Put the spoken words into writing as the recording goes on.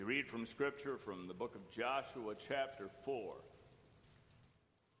We read from Scripture from the book of Joshua, chapter 4.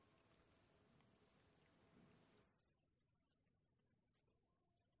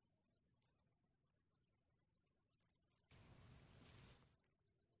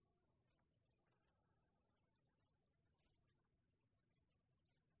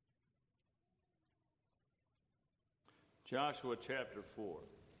 Joshua chapter 4.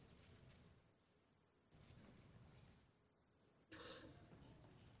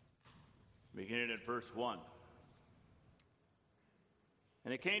 Beginning at verse 1.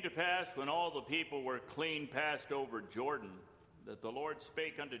 And it came to pass, when all the people were clean passed over Jordan, that the Lord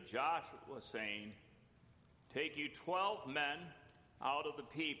spake unto Joshua, saying, Take you 12 men out of the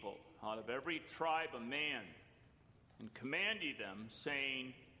people, out of every tribe a man, and command ye them,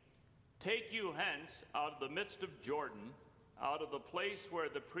 saying, Take you hence out of the midst of Jordan, out of the place where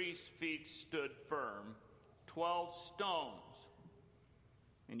the priest's feet stood firm, 12 stones.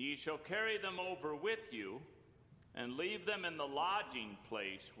 And ye shall carry them over with you, and leave them in the lodging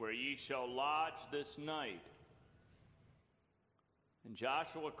place where ye shall lodge this night. And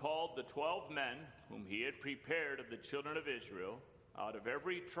Joshua called the 12 men whom he had prepared of the children of Israel, out of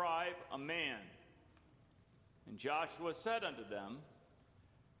every tribe a man. And Joshua said unto them,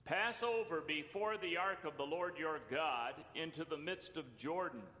 Pass over before the ark of the Lord your God into the midst of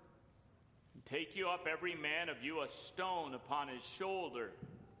Jordan, and take you up every man of you a stone upon his shoulder,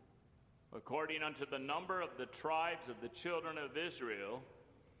 according unto the number of the tribes of the children of Israel,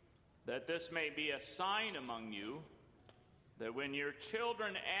 that this may be a sign among you, that when your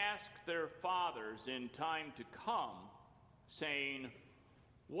children ask their fathers in time to come, saying,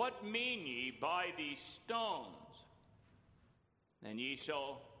 What mean ye by these stones? Then ye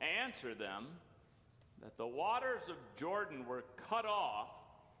shall answer them, that the waters of Jordan were cut off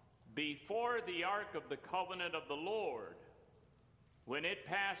before the ark of the covenant of the Lord, when it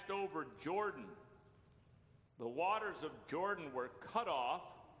passed over Jordan. The waters of Jordan were cut off,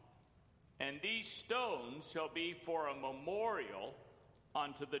 and these stones shall be for a memorial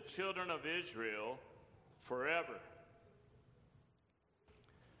unto the children of Israel forever.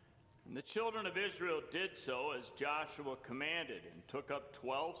 And the children of Israel did so as Joshua commanded, and took up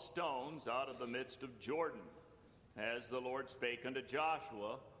 12 stones out of the midst of Jordan, as the Lord spake unto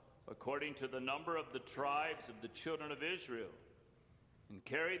Joshua, according to the number of the tribes of the children of Israel, and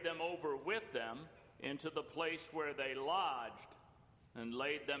carried them over with them into the place where they lodged, and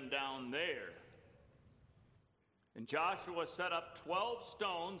laid them down there. And Joshua set up 12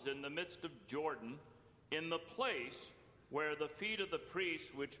 stones in the midst of Jordan, in the place where the feet of the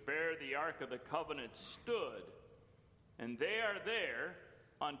priests which bear the ark of the covenant stood, and they are there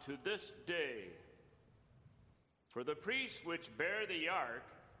unto this day. For the priests which bear the ark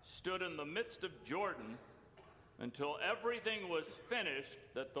stood in the midst of Jordan, until everything was finished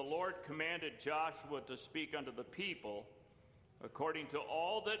that the Lord commanded Joshua to speak unto the people, according to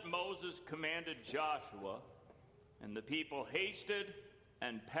all that Moses commanded Joshua. And the people hasted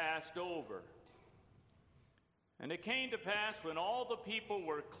and passed over. And it came to pass, when all the people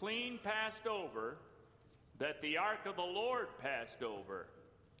were clean passed over, that the ark of the Lord passed over,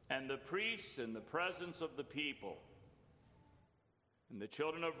 and the priests in the presence of the people. And the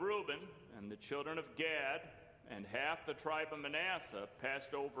children of Reuben and the children of Gad and half the tribe of Manasseh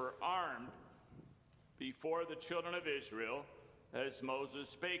passed over armed before the children of Israel, as Moses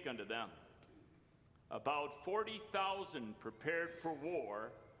spake unto them. About 40,000 prepared for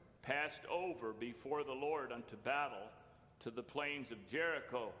war passed over before the Lord unto battle to the plains of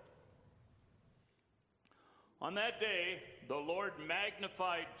Jericho. On that day the Lord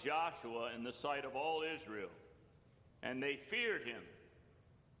magnified Joshua in the sight of all Israel, and they feared him,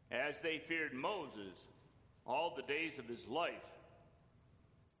 as they feared Moses, all the days of his life.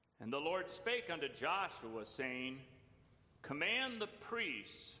 And the Lord spake unto Joshua, saying, Command the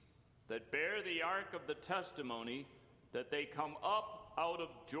priests that bear the ark of the testimony, that they come up out of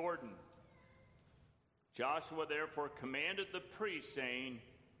Jordan. Joshua therefore commanded the priests, saying,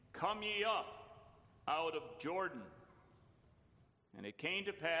 Come ye up out of Jordan. And it came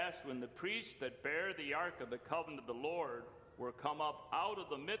to pass, when the priests that bear the ark of the covenant of the Lord were come up out of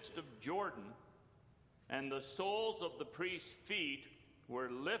the midst of Jordan, and the soles of the priests' feet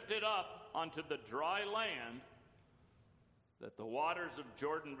were lifted up unto the dry land, that the waters of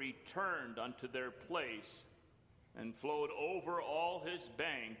Jordan returned unto their place, and flowed over all his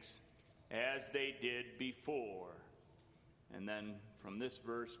banks, as they did before. And then from this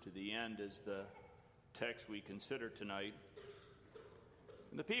verse to the end is the text we consider tonight.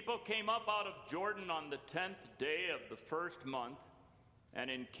 And the people came up out of Jordan on the 10th day of the first month, and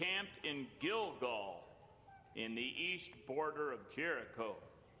encamped in Gilgal, in the east border of Jericho.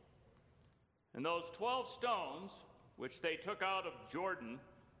 And those 12 stones, which they took out of Jordan,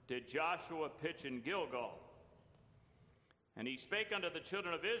 did Joshua pitch in Gilgal. And he spake unto the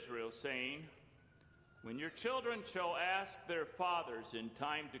children of Israel, saying, When your children shall ask their fathers in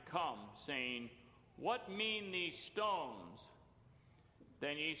time to come, saying, What mean these stones?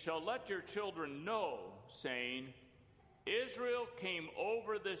 Then ye shall let your children know, saying, Israel came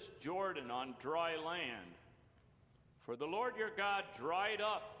over this Jordan on dry land. For the Lord your God dried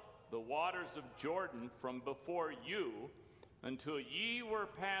up the waters of Jordan from before you until ye were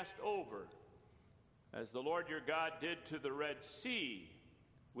passed over, as the Lord your God did to the Red Sea,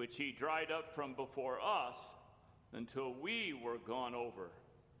 which he dried up from before us until we were gone over,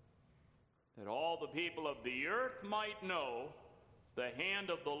 that all the people of the earth might know the hand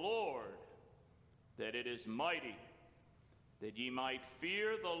of the Lord, that it is mighty, that ye might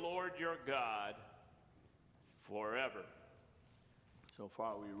fear the Lord your God forever. So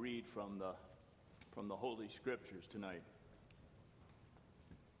far we read from the Holy Scriptures tonight.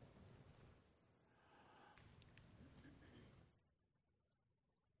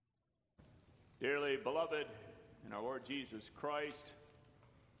 Dearly beloved in our Lord Jesus Christ,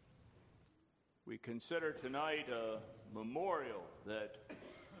 we consider tonight a memorial that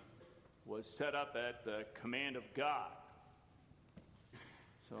was set up at the command of God.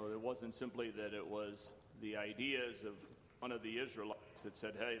 So it wasn't simply that it was the ideas of one of the Israelites that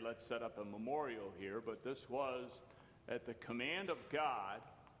said, hey, let's set up a memorial here, but this was at the command of God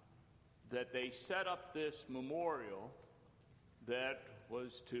that they set up this memorial that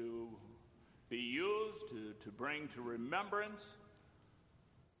was to be used to bring to remembrance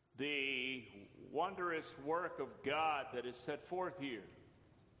the wondrous work of God that is set forth here.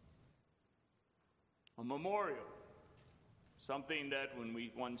 A memorial. Something that when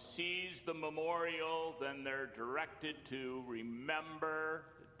one sees the memorial, then they're directed to remember.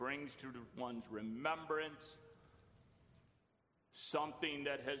 It brings to one's remembrance something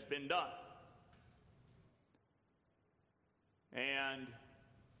that has been done. And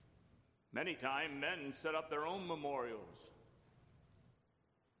many times men set up their own memorials.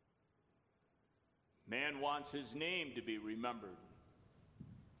 Man wants his name to be remembered.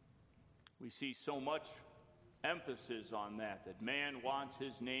 We see so much emphasis on that man wants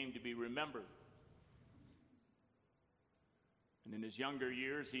his name to be remembered. And in his younger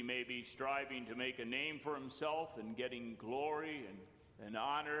years, he may be striving to make a name for himself and getting glory and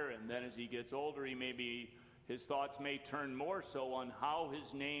honor. And then as he gets older, his thoughts may turn more so on how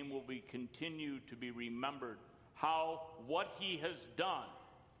his name will be continued to be remembered, how what he has done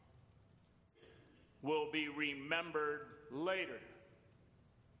will be remembered later.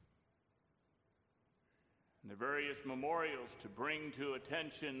 And the various memorials to bring to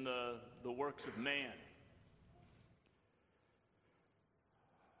attention the works of man.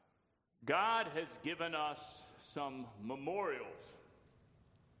 God has given us some memorials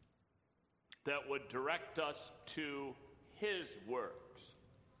that would direct us to his works.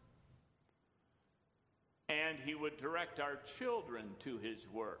 And he would direct our children to his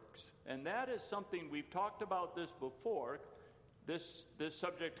works. And that is something, we've talked about this before. This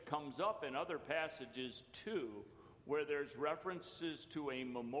subject comes up in other passages too, where there's references to a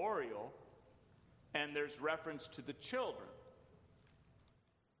memorial and there's reference to the children.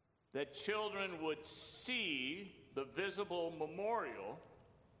 That children would see the visible memorial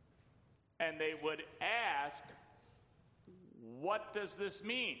and they would ask, what does this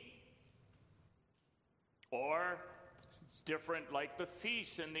mean? Or it's different like the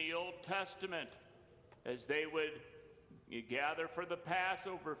feasts in the Old Testament, as they would gather for the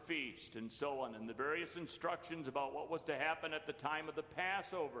Passover feast and so on, and the various instructions about what was to happen at the time of the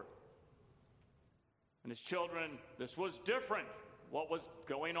Passover. And as children, this was different. What was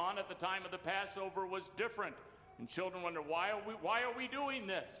going on at the time of the Passover was different. And children wonder, why are we doing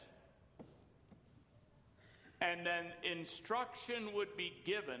this? And then instruction would be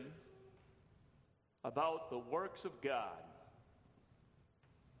given about the works of God.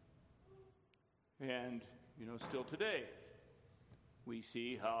 And, still today, we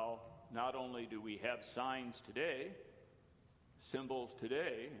see how not only do we have signs today, symbols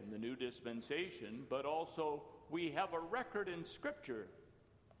today in the new dispensation, but also we have a record in Scripture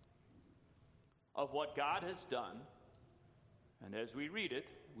of what God has done. And as we read it,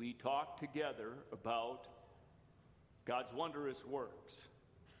 we talk together about God's wondrous works.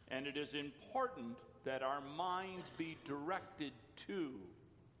 And it is important that our minds be directed to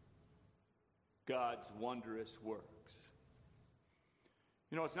God's wondrous works.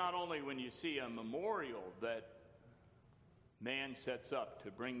 It's not only when you see a memorial that man sets up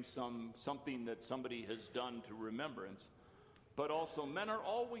to bring something that somebody has done to remembrance, but also men are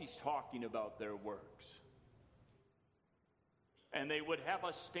always talking about their works. And they would have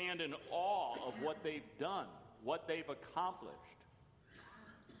us stand in awe of what they've done, what they've accomplished.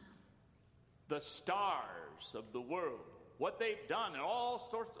 The stars of the world, what they've done, and all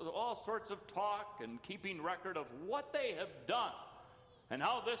sorts of talk and keeping record of what they have done and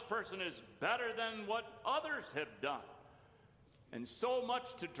how this person is better than what others have done. And so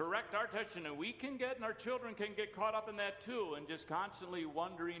much to direct our attention, and we can get, and our children can get caught up in that too, and just constantly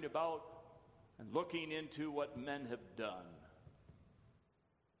wondering about and looking into what men have done.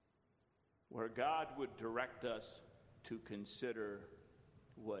 Where God would direct us to consider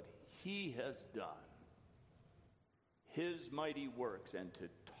what He has done, His mighty works, and to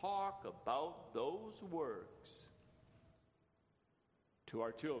talk about those works to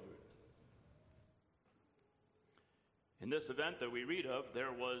our children. In this event that we read of,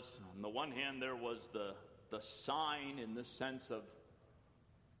 there was, on the one hand, there was the sign in the sense of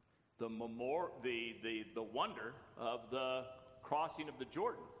the wonder of the crossing of the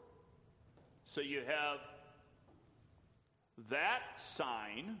Jordan. So you have that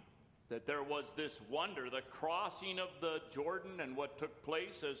sign that there was this wonder, the crossing of the Jordan and what took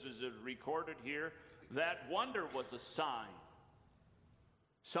place as is recorded here. That wonder was a sign.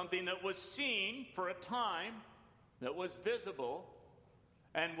 Something that was seen for a time, that was visible,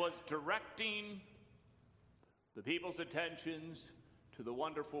 and was directing the people's attentions to the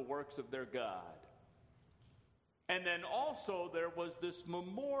wonderful works of their God. And then also there was this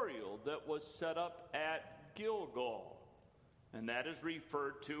memorial that was set up at Gilgal. And that is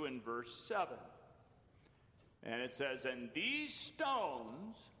referred to in verse 7. And it says, "And these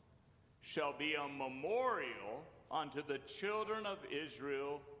stones shall be a memorial unto the children of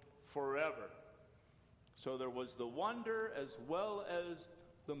Israel forever." So there was the wonder as well as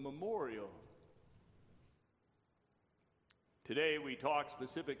the memorial. Today we talk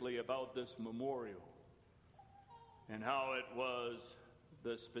specifically about this memorial and how it was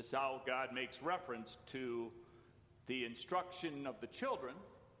how God makes reference to the instruction of the children,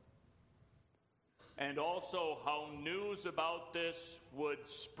 and also how news about this would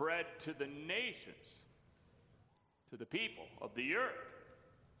spread to the nations, to the people of the earth.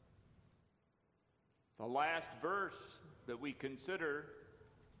 The last verse that we consider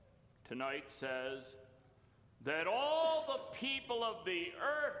tonight says that all the people of the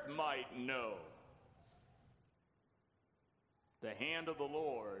earth might know the hand of the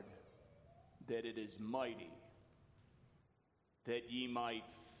Lord, that it is mighty, that ye might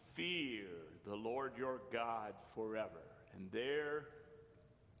fear the Lord your God forever. And there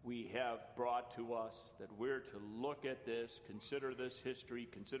we have brought to us that we're to look at this, consider this history,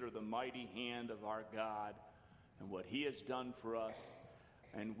 consider the mighty hand of our God and what He has done for us,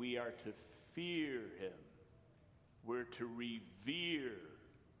 and we are to fear Him. We're to revere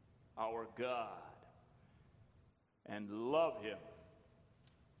our God and love Him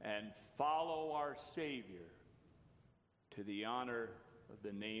and follow our Savior to the honor of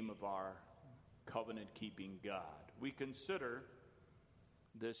the name of our covenant-keeping God. We consider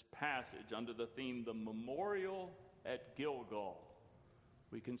this passage under the theme, the memorial at Gilgal.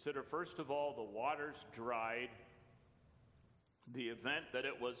 We consider, first of all, the waters dried, the event that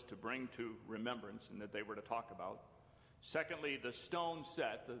it was to bring to remembrance and that they were to talk about. Secondly, the stone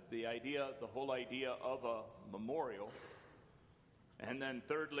set, the whole idea of a memorial. And then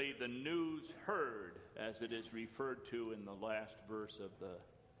thirdly, the news heard, as it is referred to in the last verse of the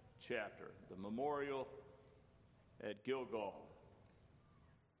chapter, the memorial at Gilgal.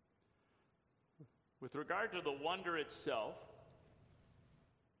 With regard to the wonder itself,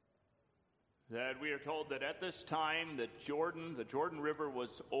 that we are told that at this time the Jordan River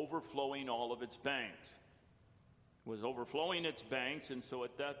was overflowing all of its banks. It was overflowing its banks, and so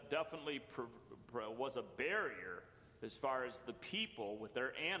it definitely was a barrier as far as the people with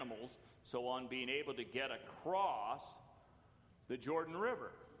their animals, so on, being able to get across the Jordan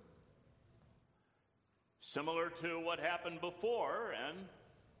River. Similar to what happened before and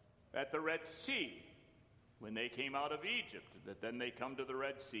at the Red Sea, when they came out of Egypt, that then they come to the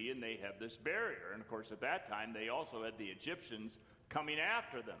Red Sea and they have this barrier. And of course at that time they also had the Egyptians coming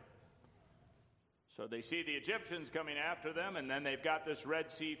after them. So they see the Egyptians coming after them, and then they've got this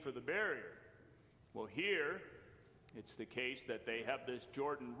Red Sea for the barrier. Well, here it's the case that they have this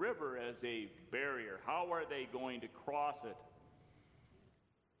Jordan River as a barrier. How are they going to cross it?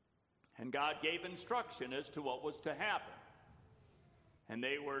 And God gave instruction as to what was to happen. And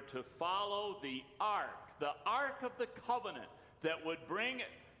they were to follow the ark of the covenant that would bring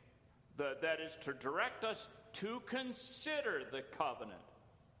that is to direct us to consider the covenant.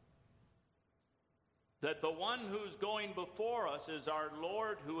 that the one who's going before us is our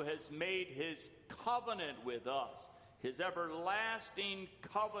Lord, who has made his covenant with us, his everlasting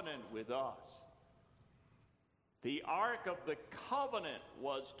covenant with us. The Ark of the Covenant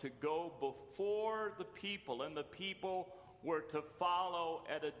was to go before the people, and the people were to follow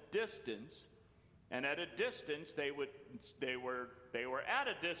at a distance. And at a distance, they were at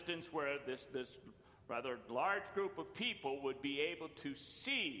a distance where this rather large group of people would be able to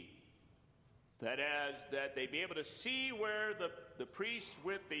see that they'd be able to see where the priests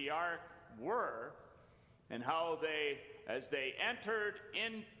with the ark were, and how as the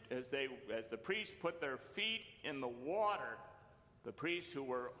priests put their feet in the water, the priests who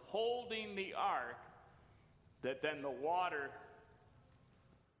were holding the ark, that then the water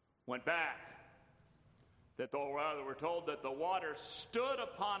went back. We're told that the water stood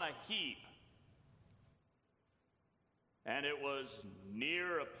upon a heap, and it was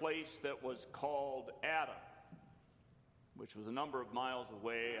near a place that was called Adam, which was a number of miles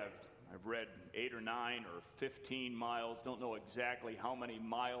away. I've read 8 or 9 or 15 miles. Don't know exactly how many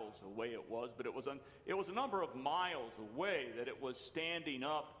miles away it was, but it was a number of miles away that it was standing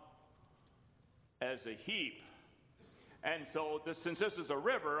up as a heap. And so, since this is a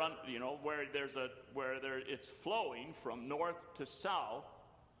river, where it's flowing from north to south,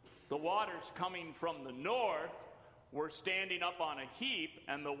 the waters coming from the north were standing up on a heap,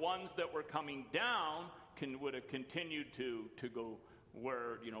 and the ones that were coming down would have continued to go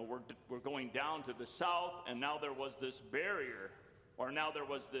where we're going down to the south, and now there was this barrier, or now there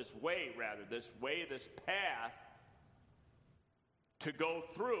was this path to go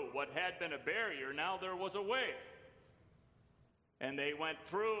through. What had been a barrier, now there was a way. And they went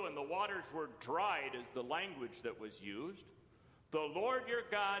through, and the waters were dried, is the language that was used. The Lord your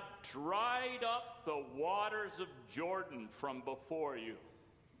God dried up the waters of Jordan from before you,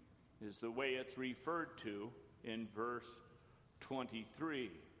 is the way it's referred to in verse 23.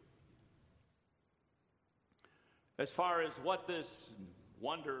 As far as what this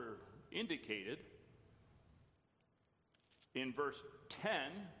wonder indicated, in verse 10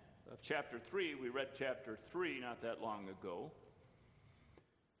 of chapter 3, we read chapter 3 not that long ago.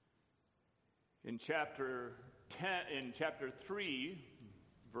 In chapter 3,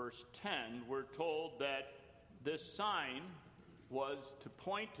 verse 10, we're told that this sign was to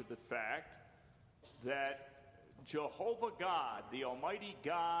point to the fact that Jehovah God, the Almighty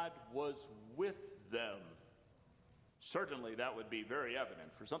God, was with them. Certainly that would be very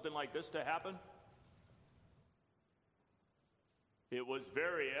evident. For something like this to happen, it was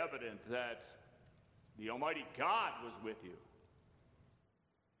very evident that the Almighty God was with you.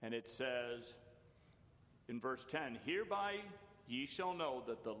 And it says in verse 10, hereby ye shall know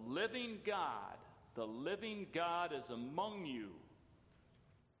that the living God is among you,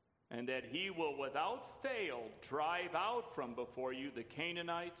 and that he will without fail drive out from before you the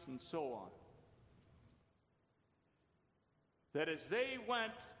Canaanites, and so on. That as they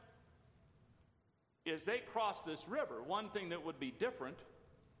crossed this river, one thing that would be different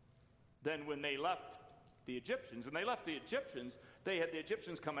than when they left the Egyptians. When they left the Egyptians, they had the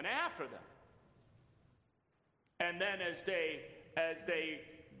Egyptians coming after them. And then as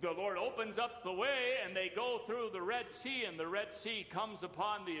the Lord opens up the way and they go through the Red Sea, and the Red Sea comes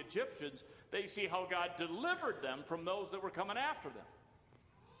upon the Egyptians, they see how God delivered them from those that were coming after them.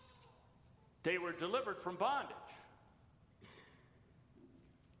 They were delivered from bondage.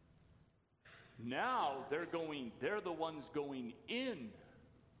 Now they're the ones going in.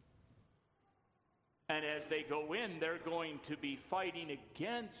 And as they go in, they're going to be fighting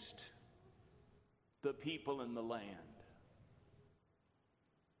against the people in the land.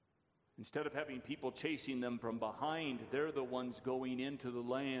 Instead of having people chasing them from behind, they're the ones going into the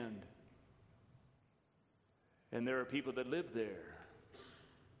land. And there are people that live there.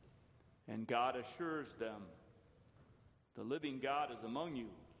 And God assures them, the living God is among you.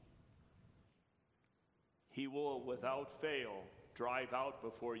 He will without fail drive out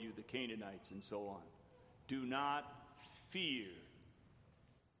before you the Canaanites, and so on. Do not fear.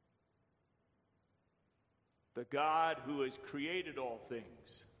 The God who has created all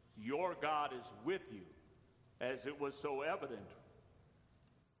things, your God is with you, as it was so evident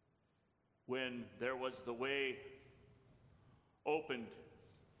when there was the way opened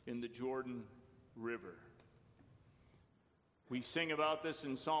in the Jordan River. We sing about this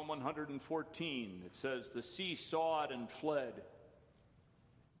in Psalm 114. It says, the sea saw it and fled.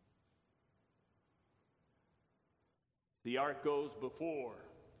 The ark goes before.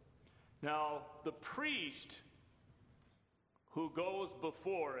 Now, the priest who goes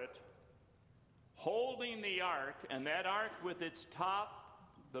before it, holding the ark, and that ark with its top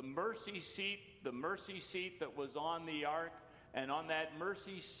the mercy seat that was on the ark, and on that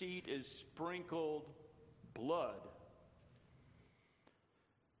mercy seat is sprinkled blood.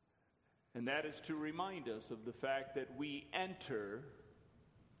 And that is to remind us of the fact that we enter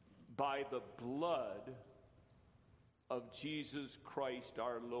by the blood of Jesus Christ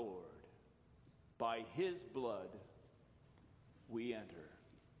our Lord. By his blood we enter.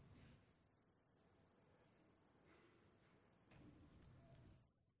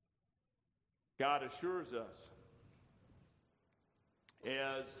 God assures us,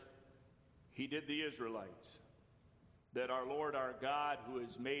 as he did the Israelites, that our Lord our God, who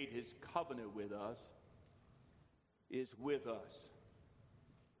has made his covenant with us, is with us.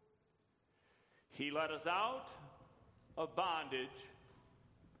 He let us out of bondage,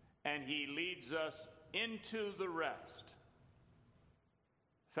 and he leads us into the rest.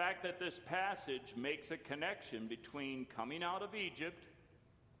 The fact that this passage makes a connection between coming out of Egypt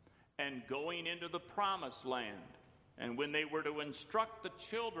and going into the promised land. And when they were to instruct the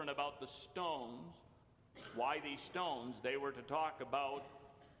children about the stones, why these stones, they were to talk about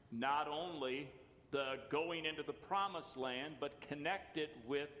not only the going into the promised land, but connect it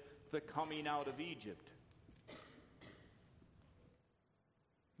with the coming out of Egypt.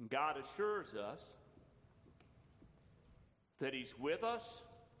 And God assures us that he's with us,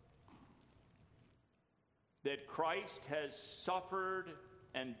 that Christ has suffered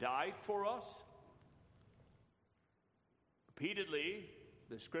and died for us. Repeatedly,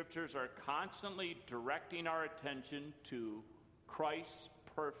 the scriptures are constantly directing our attention to Christ's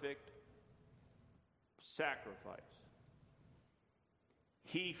perfect sacrifice.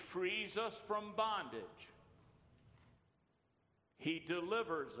 He frees us from bondage. He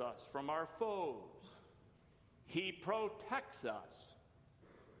delivers us from our foes. He protects us.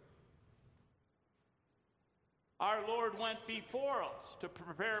 Our Lord went before us to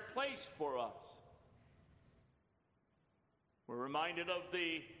prepare a place for us. We're reminded of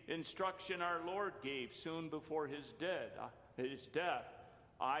the instruction our Lord gave soon before his death.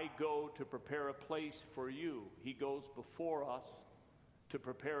 I go to prepare a place for you. He goes before us to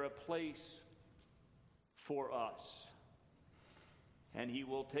prepare a place for us. And he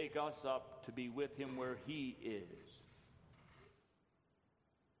will take us up to be with him where he is.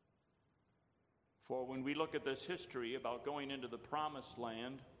 For when we look at this history about going into the promised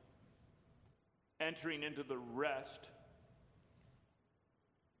land, entering into the rest,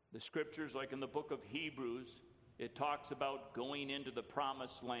 the scriptures, like in the book of Hebrews, it talks about going into the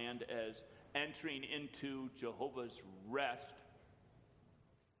promised land as entering into Jehovah's rest.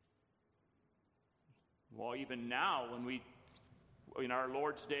 Well, even now, in our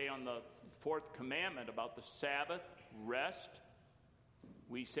Lord's Day on the fourth commandment about the Sabbath rest,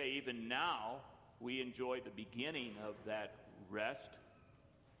 we say even now we enjoy the beginning of that rest.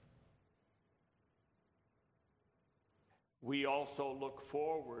 We also look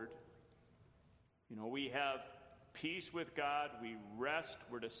forward. We have peace with God. We rest.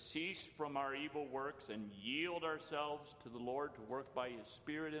 We're to cease from our evil works and yield ourselves to the Lord to work by his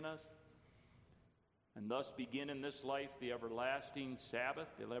Spirit in us. And thus begin in this life the everlasting Sabbath,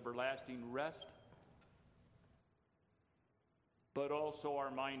 the everlasting rest. But also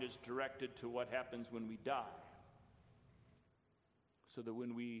our mind is directed to what happens when we die. So that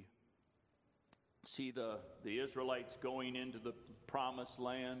when we see the Israelites going into the promised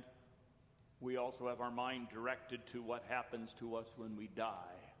land, we also have our mind directed to what happens to us when we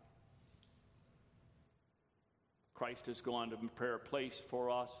die. Christ has gone to prepare a place for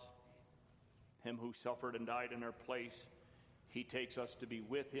us. Him who suffered and died in our place, he takes us to be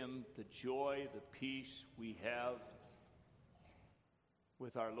with him. The joy, the peace we have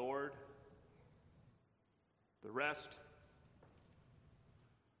with our Lord, the rest.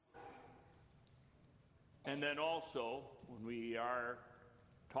 And then also, when we are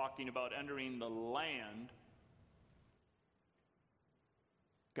talking about entering the land,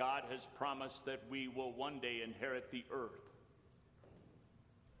 God has promised that we will one day inherit the earth.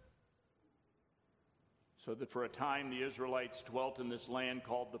 So that for a time the Israelites dwelt in this land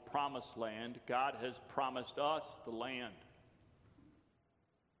called the Promised Land. God has promised us the land.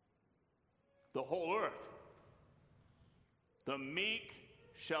 The whole earth. The meek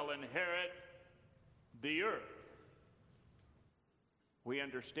shall inherit the earth. We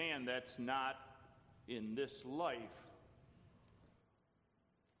understand that's not in this life,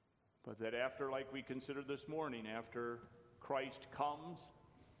 but that after, like we considered this morning, after Christ comes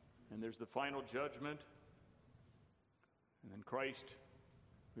and there's the final judgment, and then Christ,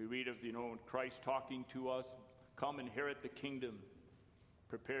 we read of, Christ talking to us, come inherit the kingdom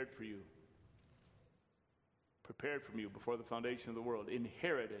prepared for you. prepared from you before the foundation of the world,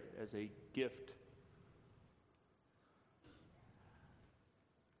 inherited as a gift.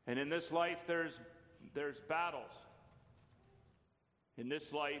 And in this life, there's battles. In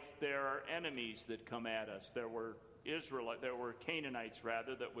this life, there are enemies that come at us. There were Canaanites,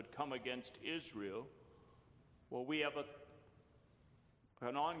 rather, that would come against Israel. Well, we have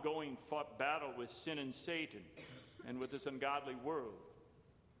an ongoing battle with sin and Satan and with this ungodly world.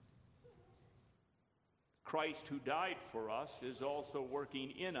 Christ, who died for us, is also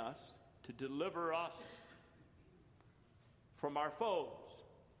working in us to deliver us from our foes.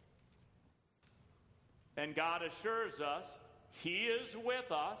 And God assures us He is with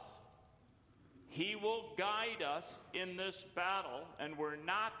us. He will guide us in this battle, and we're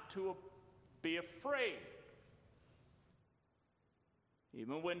not to be afraid.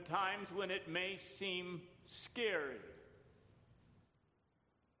 Even when times when it may seem scary.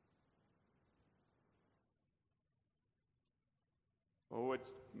 Oh,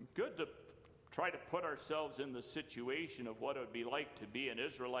 it's good to try to put ourselves in the situation of what it would be like to be an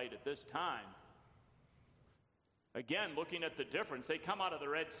Israelite at this time. Again, looking at the difference, they come out of the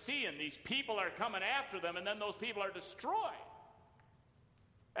Red Sea, and these people are coming after them, and then those people are destroyed.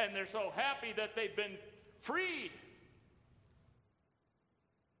 And they're so happy that they've been freed.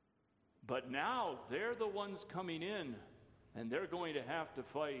 But now they're the ones coming in, and they're going to have to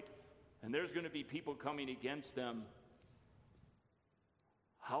fight, and there's going to be people coming against them.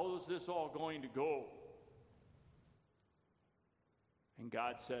 How is this all going to go? And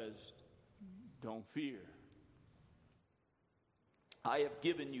God says, don't fear. I have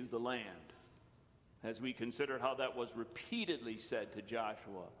given you the land. As we consider how that was repeatedly said to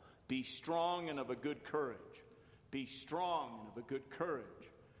Joshua, be strong and of a good courage. Be strong and of a good courage.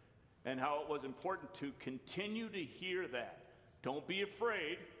 And how it was important to continue to hear that. Don't be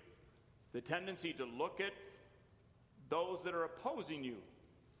afraid. The tendency to look at those that are opposing you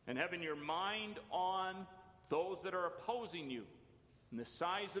and having your mind on those that are opposing you and the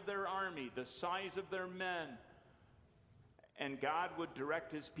size of their army, the size of their men. And God would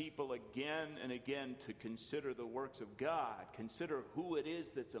direct His people again and again to consider the works of God. Consider who it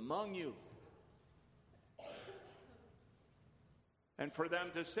is that's among you. And for them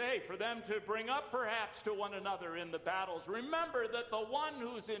to say, for them to bring up perhaps to one another in the battles, remember that the one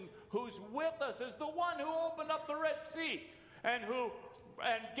who's with us is the one who opened up the Red Sea and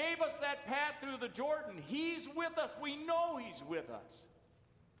gave us that path through the Jordan. He's with us. We know He's with us.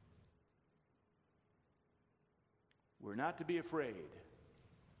 We're not to be afraid.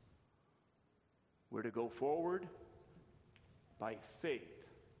 We're to go forward by faith,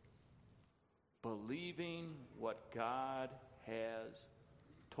 believing what God has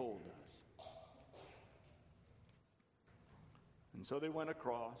told us. And so they went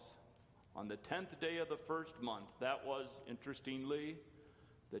across on the 10th day of the first month. That was, interestingly,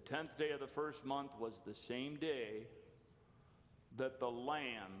 the 10th day of the first month was the same day that the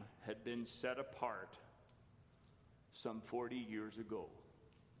lamb had been set apart some 40 years ago.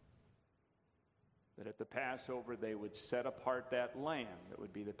 That at the Passover they would set apart that lamb that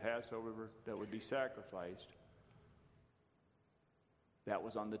would be the Passover that would be sacrificed. That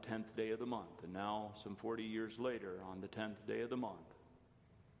was on the 10th day of the month. And now, some 40 years later, on the 10th day of the month,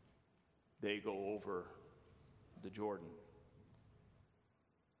 they go over the Jordan.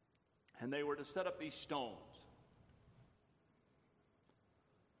 And they were to set up these stones.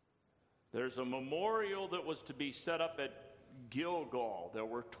 There's a memorial that was to be set up at Gilgal. There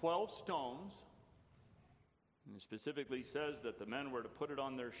were 12 stones. And it specifically says that the men were to put it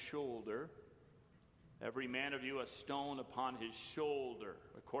on their shoulder. Every man of you a stone upon his shoulder,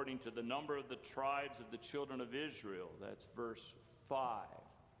 according to the number of the tribes of the children of Israel. That's verse 5.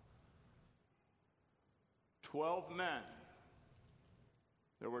 12 men.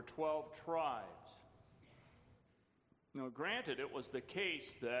 There were 12 tribes. Now, granted, it was the case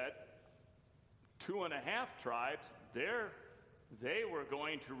that 2.5 tribes, they were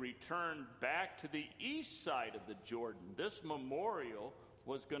going to return back to the east side of the Jordan. This memorial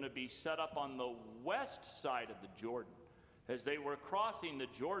was going to be set up on the west side of the Jordan. As they were crossing the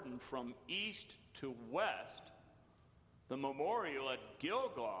Jordan from east to west, the memorial at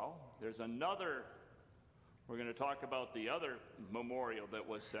Gilgal, there's another, we're going to talk about the other memorial that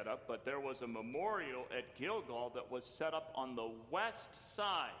was set up, but there was a memorial at Gilgal that was set up on the west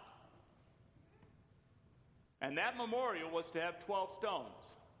side. And that memorial was to have 12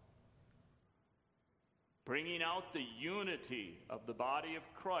 stones, bringing out the unity of the body of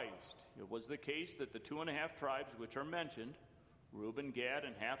Christ. It was the case that the 2.5 tribes which are mentioned, Reuben, Gad,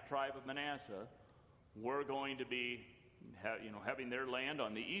 and half tribe of Manasseh, were going to be having their land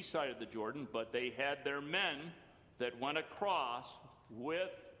on the east side of the Jordan, but they had their men that went across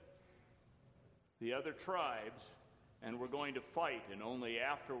with the other tribes and were going to fight, and only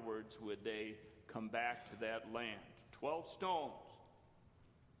afterwards would they come back to that land. 12 stones.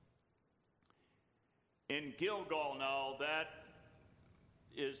 In Gilgal now, that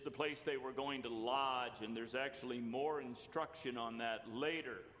is the place they were going to lodge, and there's actually more instruction on that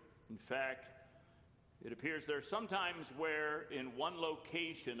later. In fact, it appears there are sometimes where in one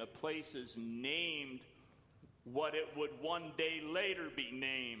location a place is named what it would one day later be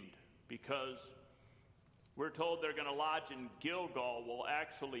named, because we're told they're going to lodge in Gilgal. Well,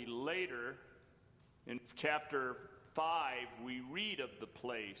 actually later in chapter 5 we read of the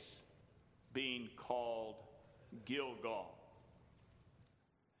place being called Gilgal.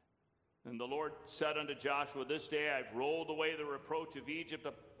 And the Lord said unto Joshua, This day I've rolled away the reproach of Egypt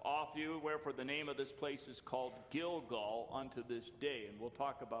off you, wherefore the name of this place is called Gilgal unto this day. And we'll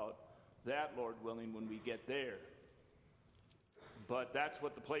talk about that, Lord willing, when we get there. But that's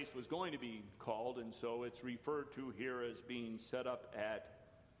what the place was going to be called, and so it's referred to here as being set up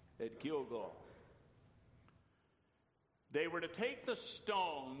at Gilgal. They were to take the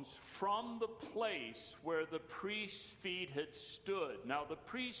stones from the place where the priest's feet had stood. Now, the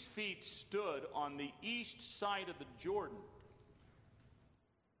priest's feet stood on the east side of the Jordan.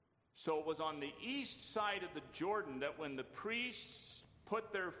 So it was on the east side of the Jordan that when the priests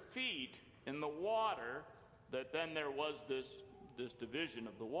put their feet in the water, that then there was this division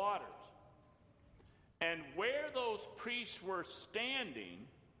of the waters. And where those priests were standing,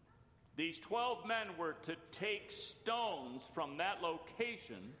 these 12 men were to take stones from that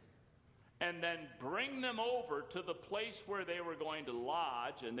location and then bring them over to the place where they were going to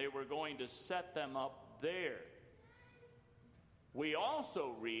lodge, and they were going to set them up there. We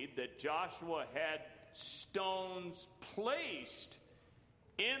also read that Joshua had stones placed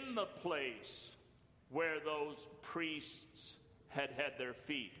in the place where those priests had their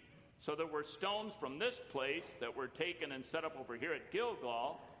feet. So there were stones from this place that were taken and set up over here at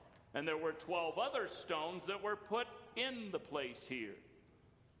Gilgal, and there were 12 other stones that were put in the place here.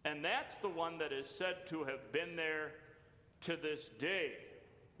 And that's the one that is said to have been there to this day.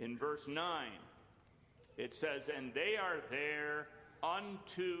 In verse 9, it says, And they are there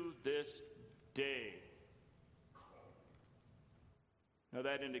unto this day. Now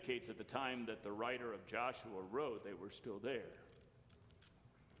that indicates at the time that the writer of Joshua wrote, they were still there.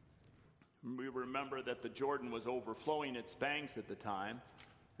 We remember that the Jordan was overflowing its banks at the time,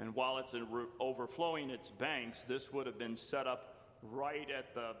 and while it's overflowing its banks, this would have been set up right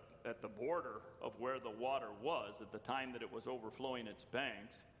at the border of where the water was at the time that it was overflowing its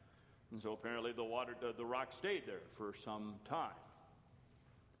banks. And so apparently the rock stayed there for some time,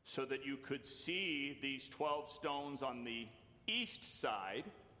 so that you could see these 12 stones on the east side.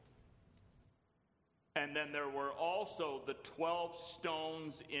 And then there were also the 12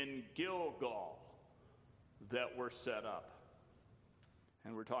 stones in Gilgal that were set up.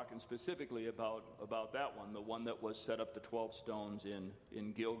 And we're talking specifically about that one, the one that was set up, the 12 stones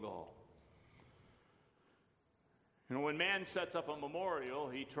in Gilgal. You know, when man sets up a memorial,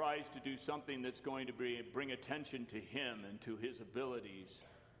 he tries to do something that's going to bring attention to him and to his abilities.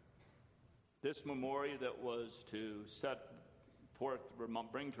 This memorial that was to set forth,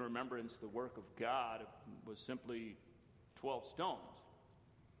 bring to remembrance the work of God, was simply 12 stones.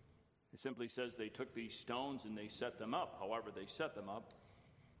 It simply says they took these stones and they set them up. However they set them up,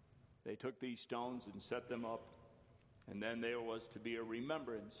 they took these stones and set them up, and then there was to be a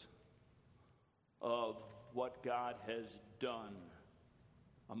remembrance of what God has done,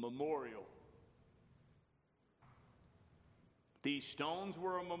 a memorial. These stones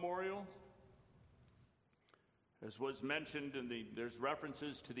were a memorial. As was mentioned, there's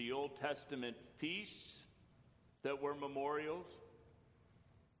references to the Old Testament feasts that were memorials.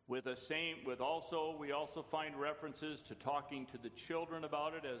 We also find references to talking to the children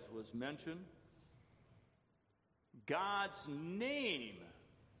about it, as was mentioned. God's name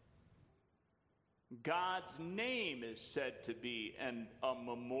is said to be a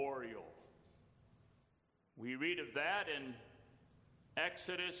memorial. We read of that in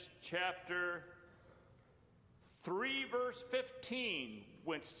Exodus chapter 3, verse 15,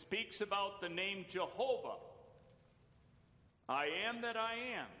 which speaks about the name Jehovah. I am that I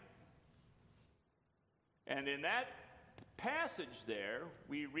am. And in that passage there,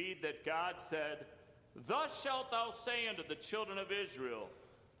 we read that God said, Thus shalt thou say unto the children of Israel,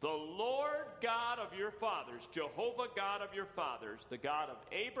 The Lord God of your fathers, Jehovah God of your fathers, the God of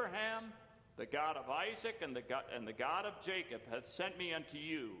Abraham, the God of Isaac, and the God of Jacob hath sent me unto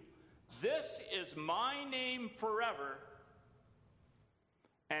you. This is my name forever,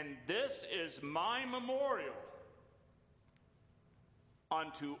 and this is my memorial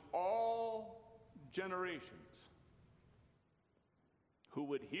unto all generations who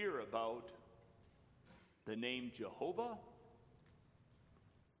would hear about the name Jehovah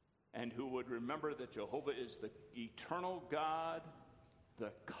and who would remember that Jehovah is the eternal God,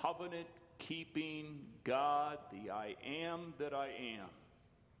 the covenant-keeping God, the I am that I am.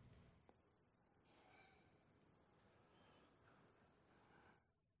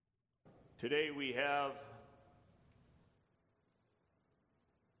 Today we have,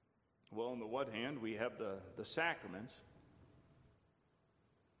 well, on the one hand, we have the sacraments.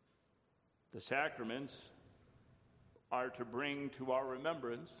 The sacraments are to bring to our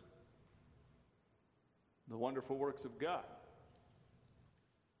remembrance the wonderful works of God.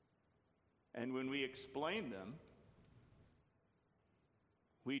 And when we explain them,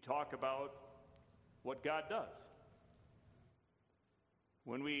 we talk about what God does.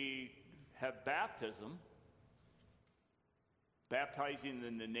 When we have baptism, baptizing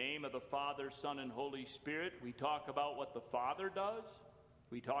in the name of the Father, Son, and Holy Spirit, we talk about what the Father does,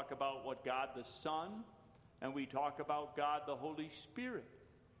 we talk about what God the Son, and we talk about God the Holy Spirit.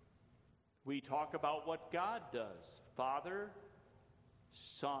 We talk about what God does, Father,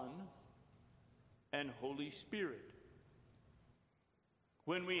 Son, and Holy Spirit.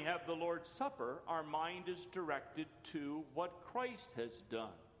 When we have the Lord's Supper, our mind is directed to what Christ has done.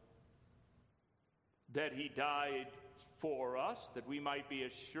 That he died for us, that we might be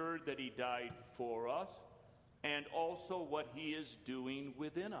assured that he died for us, and also what he is doing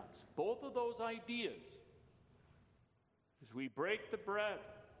within us. Both of those ideas, as we break the bread,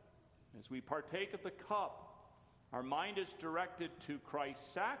 as we partake of the cup, our mind is directed to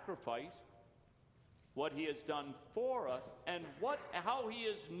Christ's sacrifice, what he has done for us, and how he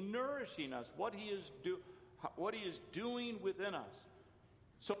is nourishing us, what he is doing within us.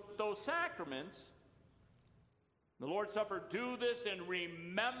 So those sacraments, the Lord's Supper, do this in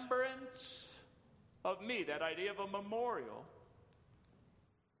remembrance of me. That idea of a memorial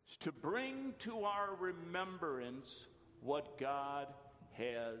is to bring to our remembrance what God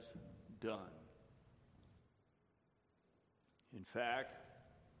has done. In fact,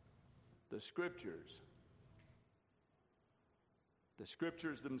 the scriptures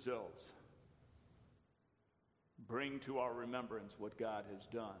themselves bring to our remembrance what God has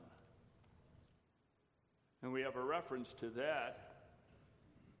done. And we have a reference to that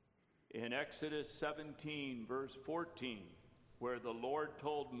in Exodus 17, verse 14, where the Lord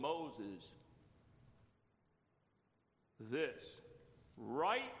told Moses this,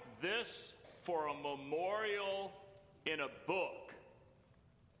 "Write this for a memorial in a book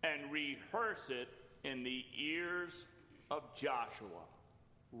and rehearse it in the ears of Joshua."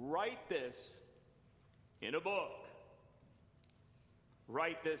 Write this in a book.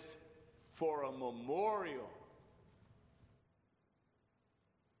 Write this for a memorial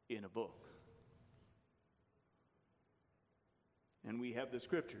in a book. And we have the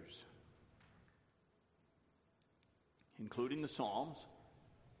scriptures, including the Psalms,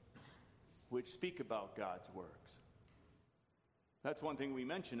 which speak about God's works. That's one thing we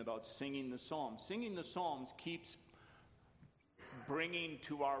mentioned about singing the Psalms. Singing the Psalms keeps bringing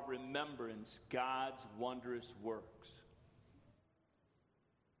to our remembrance God's wondrous works.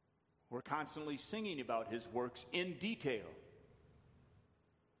 We're constantly singing about his works in detail.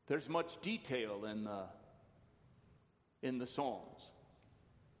 There's much detail in the Psalms.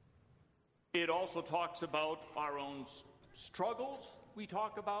 It also talks about our own struggles, we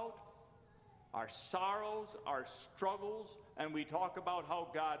talk about, our sorrows, our struggles, and we talk about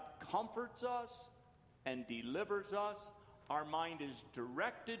how God comforts us and delivers us. Our mind is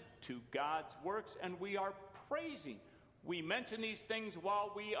directed to God's works, and we are praising. We mention these things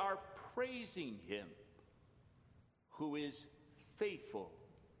while we are praising him, who is faithful.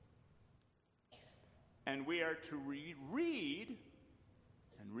 And we are to read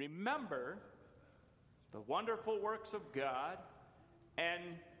and remember the wonderful works of God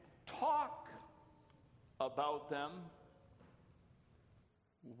and talk about them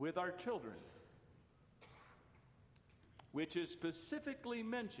with our children, which is specifically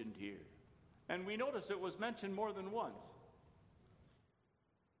mentioned here. And we notice it was mentioned more than once.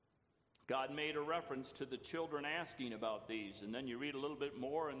 God made a reference to the children asking about these, and then you read a little bit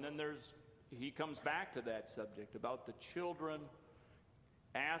more, and then he comes back to that subject about the children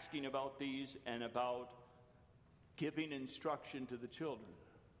asking about these and about giving instruction to the children.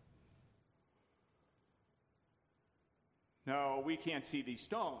 Now, we can't see these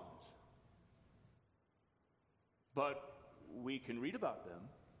stones, but we can read about them,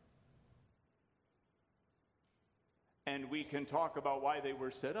 and we can talk about why they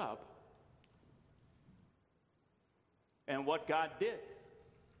were set up and what God did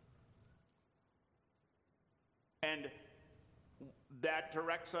And that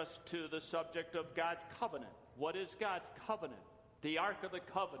directs us to the subject of God's covenant. What is God's covenant? The Ark of the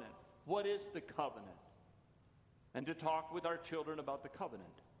Covenant. What is the covenant? And to talk with our children about the covenant.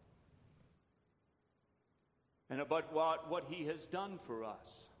 And about what he has done for us.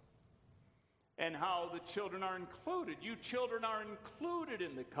 And how the children are included. You children are included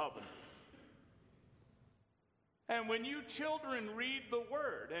in the covenant. And when you children read the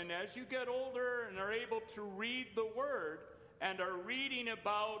Word, and as you get older and are able to read the Word, and are reading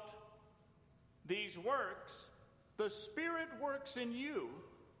about these works, the Spirit works in you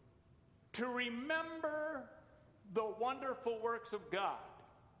to remember the wonderful works of God.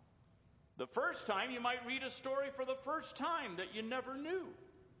 The first time, you might read a story for the first time that you never knew.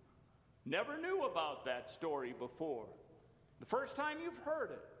 Never knew about that story before. The first time you've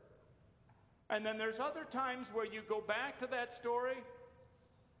heard it. And then there's other times where you go back to that story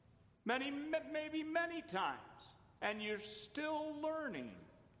maybe many times, and you're still learning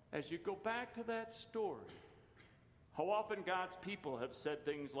as you go back to that story. How often God's people have said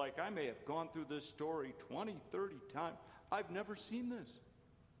things like, I may have gone through this story 20, 30 times. I've never seen this.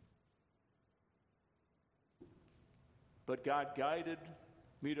 But God guided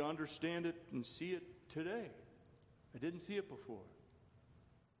me to understand it and see it today. I didn't see it before.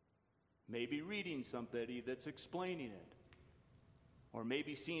 Maybe reading somebody that's explaining it. Or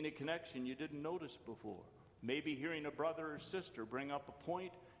maybe seeing a connection you didn't notice before. Maybe hearing a brother or sister bring up a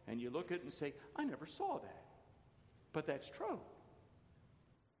point and you look at it and say, I never saw that. But that's true.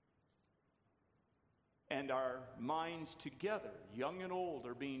 And our minds together, young and old,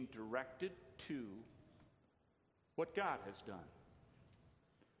 are being directed to what God has done.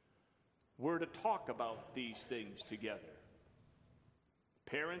 We're to talk about these things together.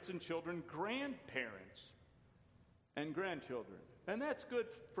 Parents and children, grandparents and grandchildren. And that's good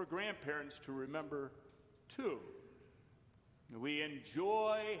for grandparents to remember too. We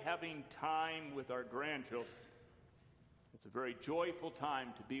enjoy having time with our grandchildren. It's a very joyful time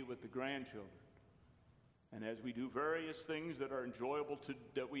to be with the grandchildren. And as we do various things that are enjoyable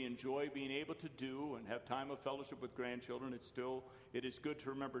that we enjoy being able to do and have time of fellowship with grandchildren, it is good to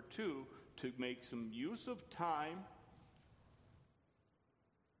remember too to make some use of time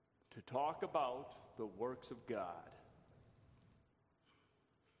to talk about the works of God.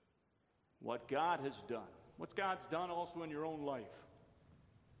 What God has done. What God's done also in your own life.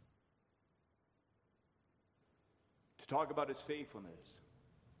 To talk about his faithfulness.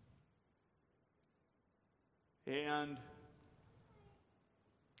 And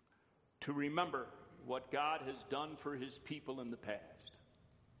to remember what God has done for his people in the past.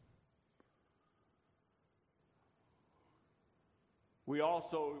 We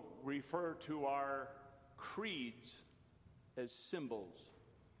also refer to our creeds as symbols.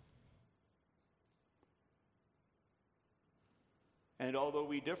 And although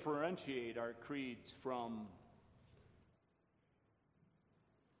we differentiate our creeds from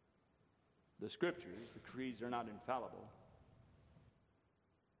the Scriptures, the creeds are not infallible.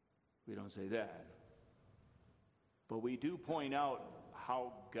 We don't say that. But we do point out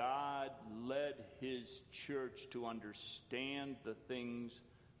how God led his church to understand the things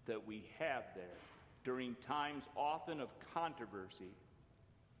that we have there during times often of controversy.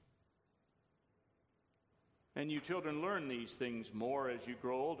 And you children learn these things more as you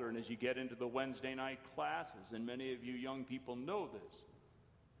grow older and as you get into the Wednesday night classes. And many of you young people know this.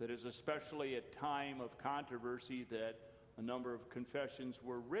 That is especially a time of controversy that a number of confessions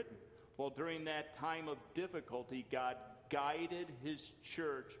were written. Well, during that time of difficulty, God guided his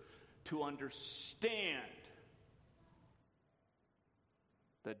church to understand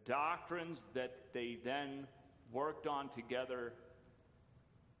the doctrines that they then worked on together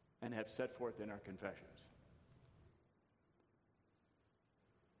and have set forth in our confessions.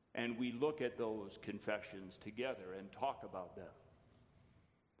 And we look at those confessions together and talk about them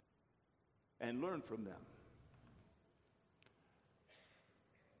and learn from them.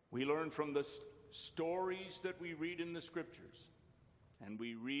 We learn from the stories that we read in the Scriptures, and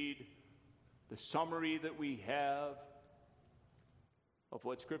we read the summary that we have of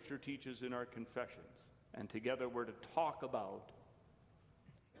what Scripture teaches in our confessions. And together we're to talk about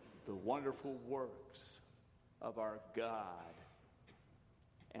the wonderful works of our God,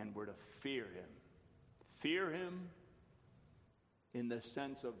 and we're to fear him. Fear him in the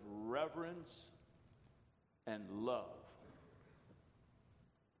sense of reverence and love.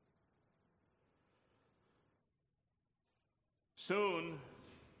 Soon,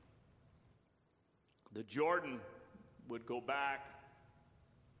 the Jordan would go back.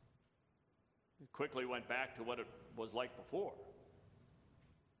 It quickly went back to what it was like before.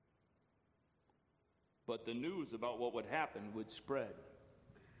 but the news about what would happen would spread.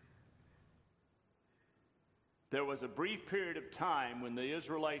 There was a brief period of time when the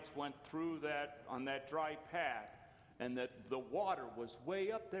Israelites went through that on that dry path, and that the water was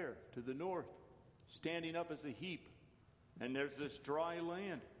way up there to the north, standing up as a heap. And there's this dry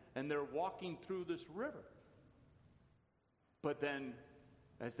land, and they're walking through this river. But then,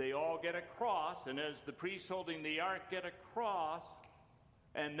 as they all get across, and as the priests holding the ark get across,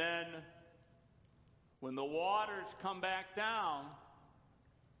 and then when the waters come back down,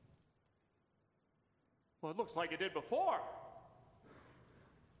 well, it looks like it did before.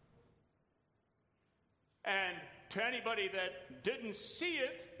 And to anybody that didn't see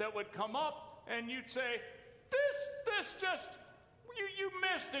it, that would come up and you'd say, this just, you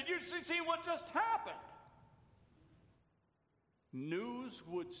missed it. You see what just happened. News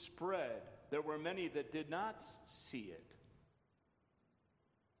would spread. There were many that did not see it.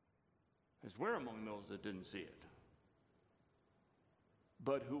 As we're among those that didn't see it.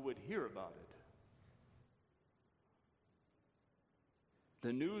 But who would hear about it?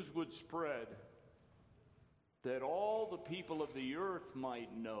 The news would spread that all the people of the earth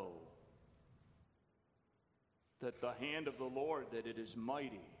might know that the hand of the Lord, that it is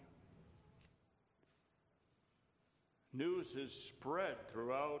mighty. News is spread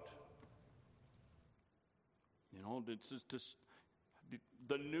throughout. This is just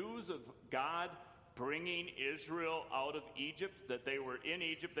the news of God bringing Israel out of Egypt, that they were in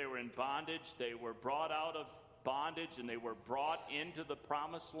Egypt, they were in bondage, they were brought out of bondage, and they were brought into the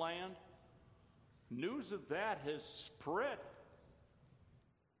promised land. News of that has spread.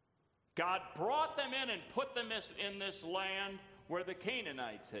 God brought them in and put them in this land where the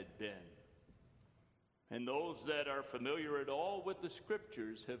Canaanites had been. And those that are familiar at all with the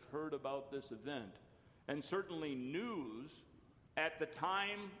scriptures have heard about this event. And certainly news at the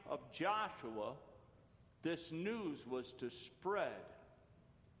time of Joshua, this news was to spread.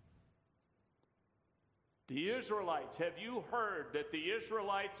 The Israelites, have you heard that the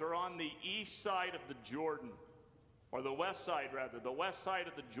Israelites are on the east side of the Jordan? Or the west side, rather, the west side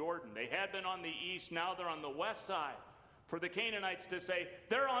of the Jordan. They had been on the east, now they're on the west side. For the Canaanites to say,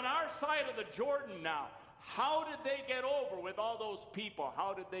 they're on our side of the Jordan now. How did they get over with all those people?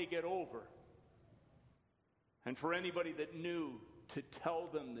 How did they get over? And for anybody that knew, to tell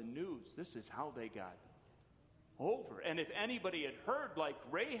them the news, this is how they got over. And if anybody had heard, like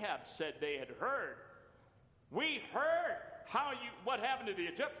Rahab said they had heard, we heard what happened to the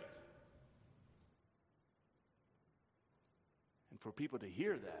Egyptians. And for people to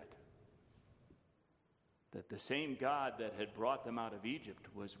hear that the same God that had brought them out of Egypt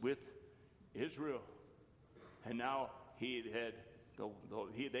was with Israel. And now they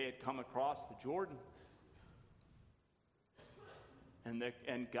had come across the Jordan. And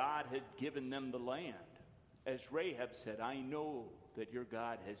God had given them the land. As Rahab said, I know that your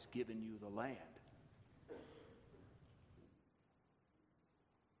God has given you the land.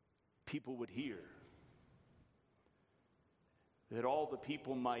 People would hear, that all the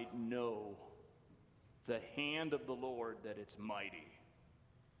people might know the hand of the Lord, that it's mighty.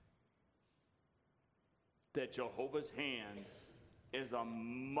 That Jehovah's hand is a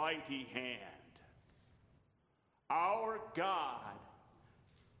mighty hand. Our God,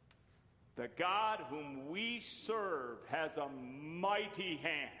 the God whom we serve, has a mighty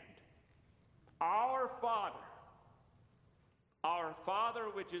hand. Our Father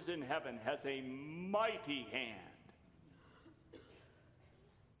which is in heaven, has a mighty hand.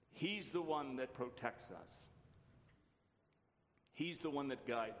 He's the one that protects us. He's the one that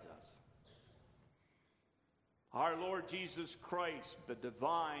guides us. Our Lord Jesus Christ, the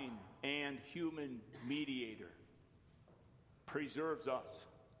divine and human mediator, preserves us.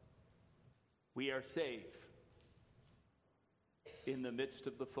 We are safe in the midst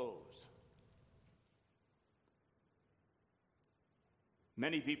of the foes.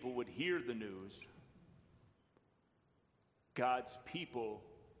 Many people would hear the news. God's people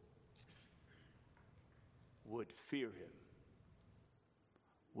would fear him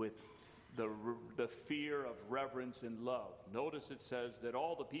with the fear of reverence and love. Notice it says that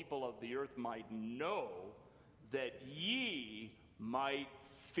all the people of the earth might know, that ye might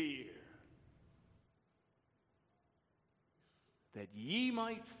fear. That ye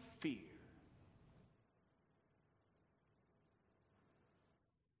might fear.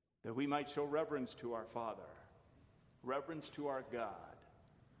 That we might show reverence to our Father, reverence to our God,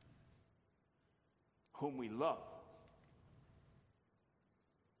 whom we love.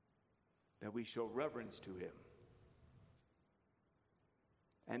 That we show reverence to him.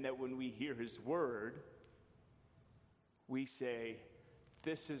 And that when we hear his word, we say,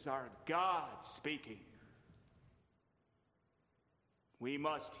 this is our God speaking. We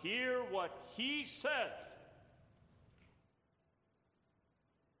must hear what he says.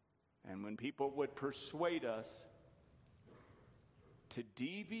 And when people would persuade us to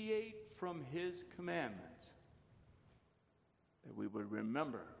deviate from his commandments, that we would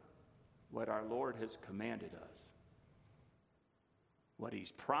remember what our Lord has commanded us, what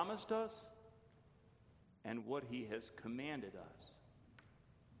he's promised us, and what he has commanded us,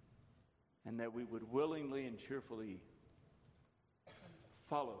 and that we would willingly and cheerfully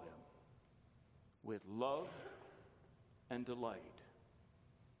follow him with love and delight,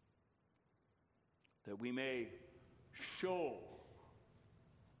 that we may show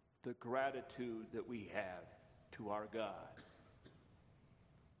the gratitude that we have to our God.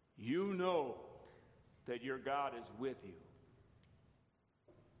 You know that your God is with you.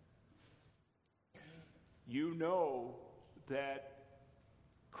 You know that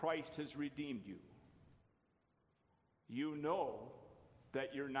Christ has redeemed you. You know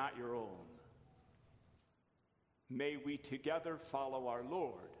that you're not your own. May we together follow our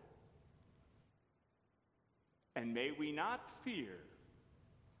Lord. And may we not fear,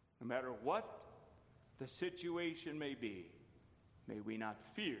 no matter what the situation may be, may we not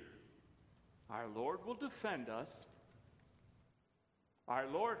fear. Our Lord will defend us. Our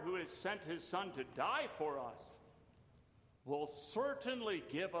Lord, who has sent his Son to die for us, will certainly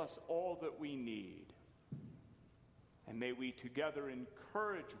give us all that we need. And may we together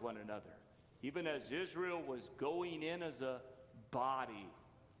encourage one another, even as Israel was going in as a body.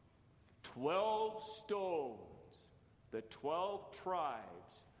 12 stones, the 12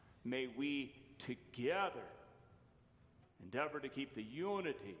 tribes, may we together endeavor to keep the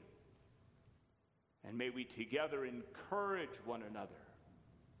unity, and may we together encourage one another,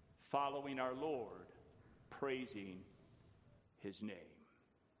 following our Lord, praising his name.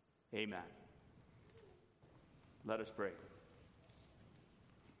 Amen. Let us pray.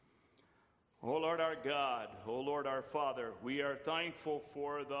 O Lord our God, O Lord our Father, we are thankful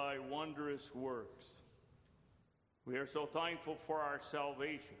for thy wondrous works. We are so thankful for our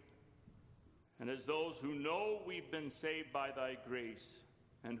salvation. And as those who know we've been saved by thy grace,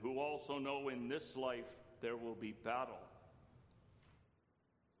 and who also know in this life there will be battle,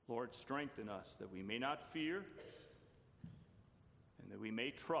 Lord, strengthen us that we may not fear, and that we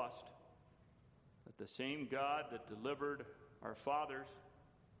may trust that the same God that delivered our fathers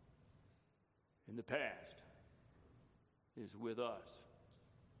in the past is with us,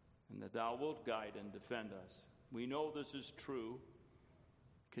 and that thou wilt guide and defend us. We know this is true.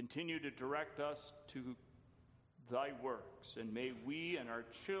 Continue to direct us to thy works, and may we and our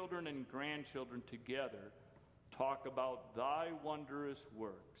children and grandchildren together talk about thy wondrous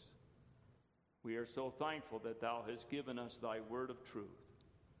works. We are so thankful that thou hast given us thy word of truth.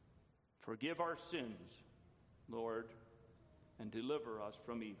 Forgive our sins, Lord, and deliver us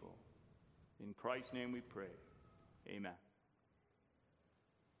from evil. In Christ's name we pray. Amen.